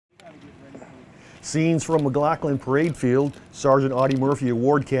Scenes from McLaughlin Parade Field, Sergeant Audie Murphy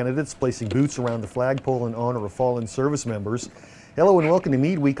Award candidates placing boots around the flagpole in honor of fallen service members. Hello and welcome to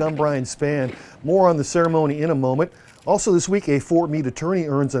Meade Week. I'm Brian Spann. More on the ceremony in a moment. Also this week, a Fort Meade attorney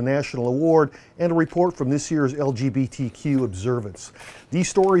earns a national award and a report from this year's LGBTQ observance. These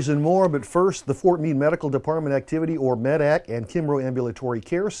stories and more, but first, the Fort Meade Medical Department Activity, or MEDAC, and Kimbrough Ambulatory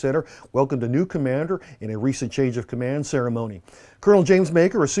Care Center welcomed a new commander in a recent change of command ceremony. Colonel James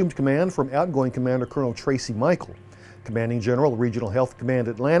Maker assumed command from outgoing Commander Colonel Tracy Michael. Commanding General, Regional Health Command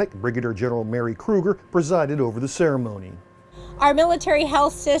Atlantic, Brigadier General Mary Kruger presided over the ceremony. Our military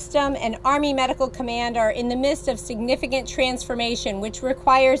health system and Army Medical Command are in the midst of significant transformation, which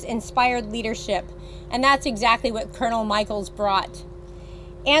requires inspired leadership, and that's exactly what Colonel Michaels brought.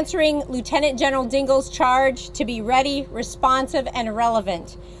 Answering Lieutenant General Dingell's charge to be ready, responsive, and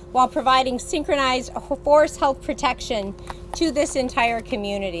relevant, while providing synchronized force health protection to this entire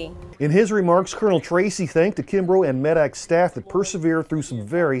community. In his remarks, Colonel Tracy thanked the Kimbrough and MEDAC staff that persevered through some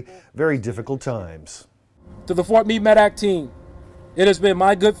very, very difficult times. To the Fort Meade MEDAC team, it has been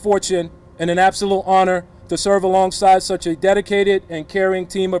my good fortune and an absolute honor to serve alongside such a dedicated and caring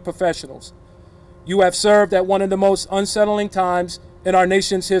team of professionals. You have served at one of the most unsettling times in our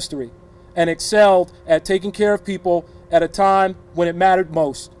nation's history and excelled at taking care of people at a time when it mattered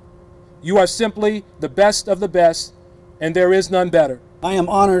most. You are simply the best of the best, and there is none better. I am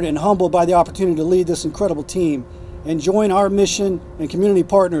honored and humbled by the opportunity to lead this incredible team and join our mission and community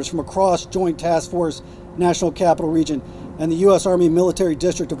partners from across Joint Task Force, National Capital Region, and the U.S. Army Military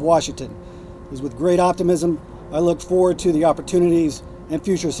District of Washington. It is with great optimism I look forward to the opportunities and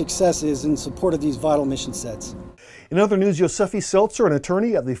future successes in support of these vital mission sets. In other news, Yosefi Seltzer, an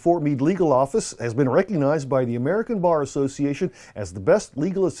attorney at the Fort Meade Legal Office, has been recognized by the American Bar Association as the best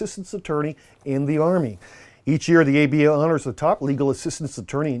legal assistance attorney in the Army. Each year, the ABA honors the top legal assistance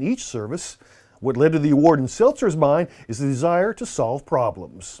attorney in each service. What led to the award in Seltzer's mind is the desire to solve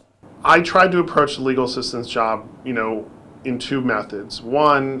problems. I tried to approach the legal assistance job, in two methods.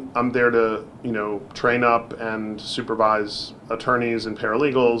 One, I'm there to, train up and supervise attorneys and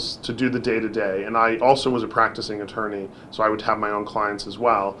paralegals to do the day-to-day. And I also was a practicing attorney, so I would have my own clients as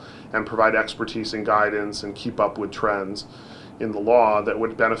well and provide expertise and guidance and keep up with trends in the law that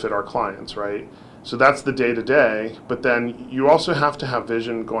would benefit our clients, right? So that's the day-to-day, but then you also have to have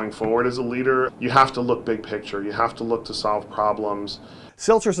vision going forward as a leader. You have to look big picture. You have to look to solve problems.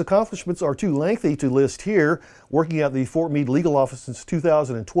 Seltzer's accomplishments are too lengthy to list here. Working at the Fort Meade Legal Office since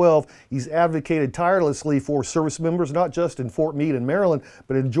 2012, he's advocated tirelessly for service members, not just in Fort Meade and Maryland,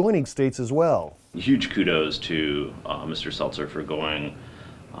 but in adjoining states as well. Huge kudos to Mr. Seltzer for going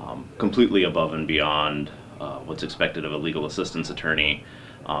completely above and beyond what's expected of a legal assistance attorney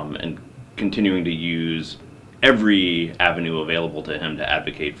and continuing to use every avenue available to him to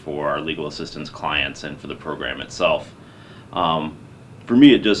advocate for our legal assistance clients and for the program itself. For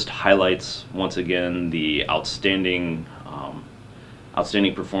me, it just highlights once again the outstanding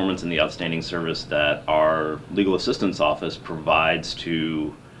performance and the outstanding service that our legal assistance office provides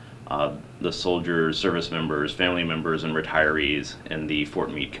to the soldiers, service members, family members, and retirees in the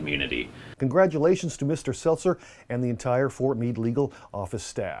Fort Meade community. Congratulations to Mr. Seltzer and the entire Fort Meade Legal Office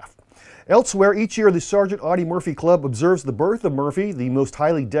staff. Elsewhere, each year the Sergeant Audie Murphy Club observes the birth of Murphy, the most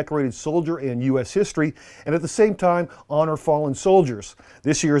highly decorated soldier in U.S. history, and at the same time honor fallen soldiers.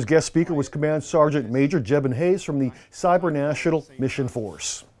 This year's guest speaker was Command Sergeant Major Jebin Hayes from the Cyber National Mission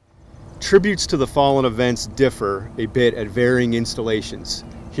Force. Tributes to the fallen events differ a bit at varying installations.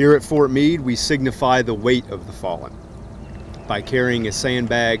 Here at Fort Meade, we signify the weight of the fallen by carrying a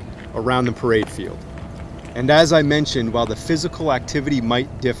sandbag around the parade field. And as I mentioned, while the physical activity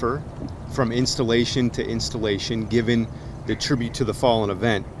might differ from installation to installation, given the tribute to the fallen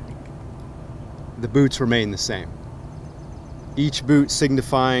event, the boots remain the same. Each boot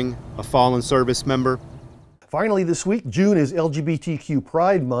signifying a fallen service member. Finally this week, June is LGBTQ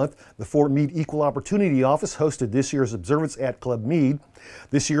Pride Month. The Fort Meade Equal Opportunity Office hosted this year's observance at Club Meade.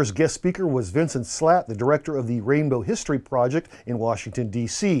 This year's guest speaker was Vincent Slatt, the director of the Rainbow History Project in Washington,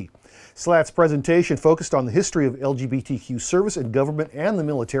 D.C. Slatt's presentation focused on the history of LGBTQ service in government and the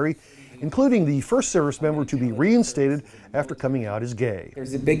military, including the first service member to be reinstated after coming out as gay.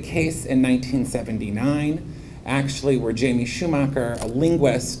 There's a big case in 1979, actually, where Jamie Schumacher, a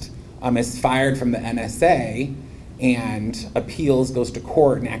linguist, is fired from the NSA and appeals, goes to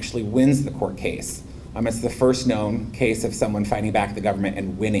court, and actually wins the court case. It's the first known case of someone fighting back the government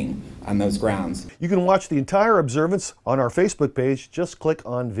and winning on those grounds. You can watch the entire observance on our Facebook page. Just click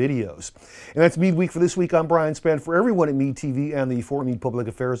on videos. And that's Meade Week for this week. I'm Brian Spann. For everyone at Meade TV and the Fort Meade Public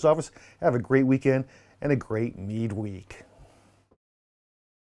Affairs Office, have a great weekend and a great Meade Week.